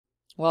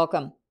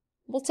Welcome.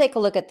 We'll take a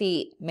look at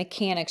the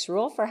mechanics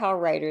rule for how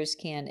writers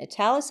can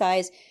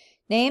italicize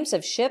names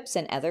of ships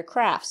and other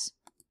crafts.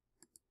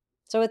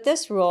 So with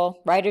this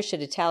rule, writers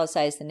should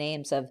italicize the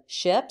names of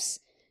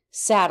ships,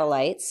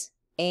 satellites,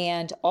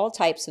 and all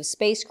types of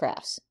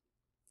spacecrafts.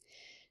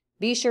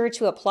 Be sure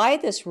to apply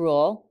this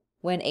rule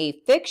when a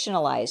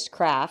fictionalized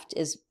craft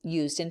is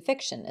used in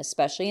fiction,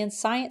 especially in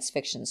science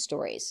fiction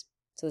stories.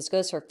 So this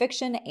goes for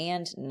fiction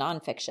and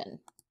nonfiction.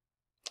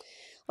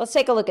 Let's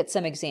take a look at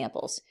some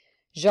examples.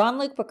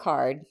 Jean-Luc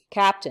Picard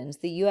captains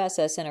the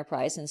USS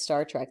Enterprise in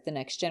Star Trek The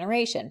Next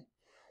Generation.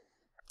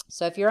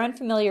 So if you're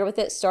unfamiliar with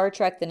it, Star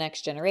Trek The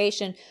Next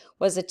Generation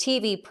was a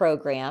TV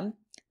program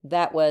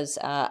that was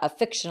a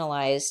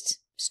fictionalized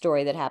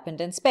story that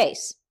happened in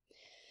space.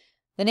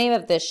 The name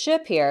of this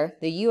ship here,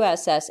 the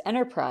USS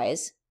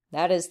Enterprise,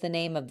 that is the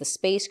name of the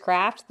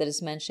spacecraft that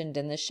is mentioned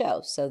in the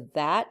show. So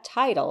that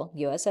title,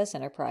 USS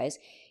Enterprise,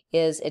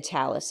 is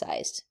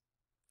italicized.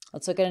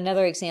 Let's look at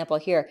another example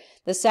here.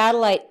 The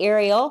satellite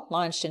Ariel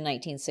launched in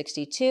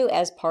 1962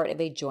 as part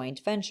of a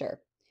joint venture.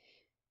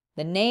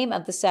 The name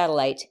of the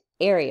satellite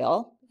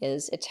Ariel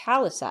is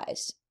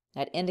italicized.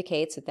 That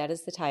indicates that that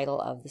is the title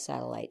of the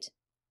satellite.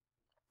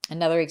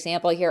 Another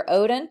example here,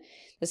 Odin,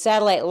 the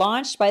satellite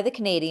launched by the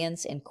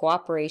Canadians in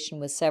cooperation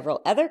with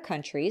several other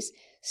countries,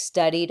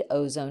 studied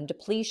ozone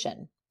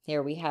depletion.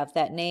 Here we have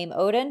that name,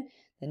 Odin,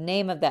 the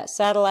name of that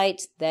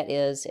satellite that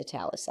is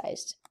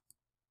italicized.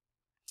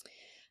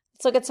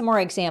 Let's look at some more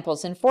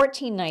examples. In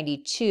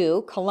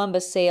 1492,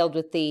 Columbus sailed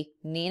with the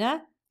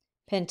Nina,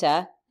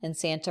 Pinta, and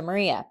Santa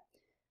Maria.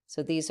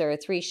 So these are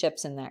 3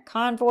 ships in that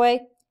convoy.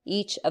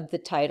 Each of the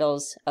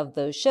titles of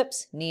those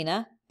ships,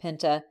 Nina,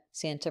 Pinta,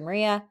 Santa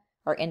Maria,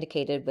 are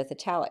indicated with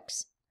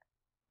italics.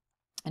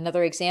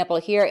 Another example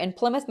here, in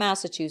Plymouth,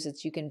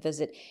 Massachusetts, you can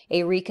visit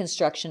a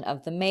reconstruction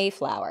of the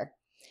Mayflower.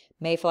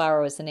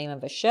 Mayflower was the name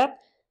of a ship,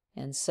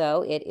 and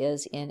so it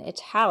is in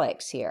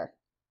italics here.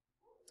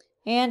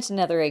 And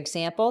another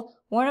example,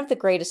 one of the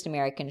greatest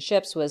American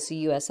ships was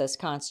the USS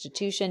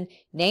Constitution,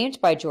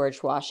 named by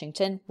George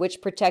Washington,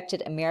 which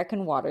protected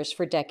American waters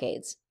for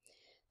decades.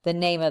 The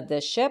name of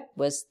this ship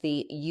was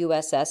the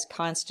USS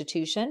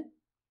Constitution,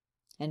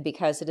 and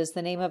because it is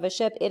the name of a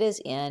ship, it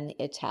is in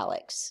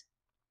italics.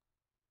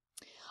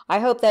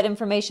 I hope that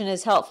information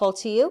is helpful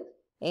to you,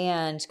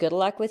 and good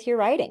luck with your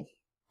writing.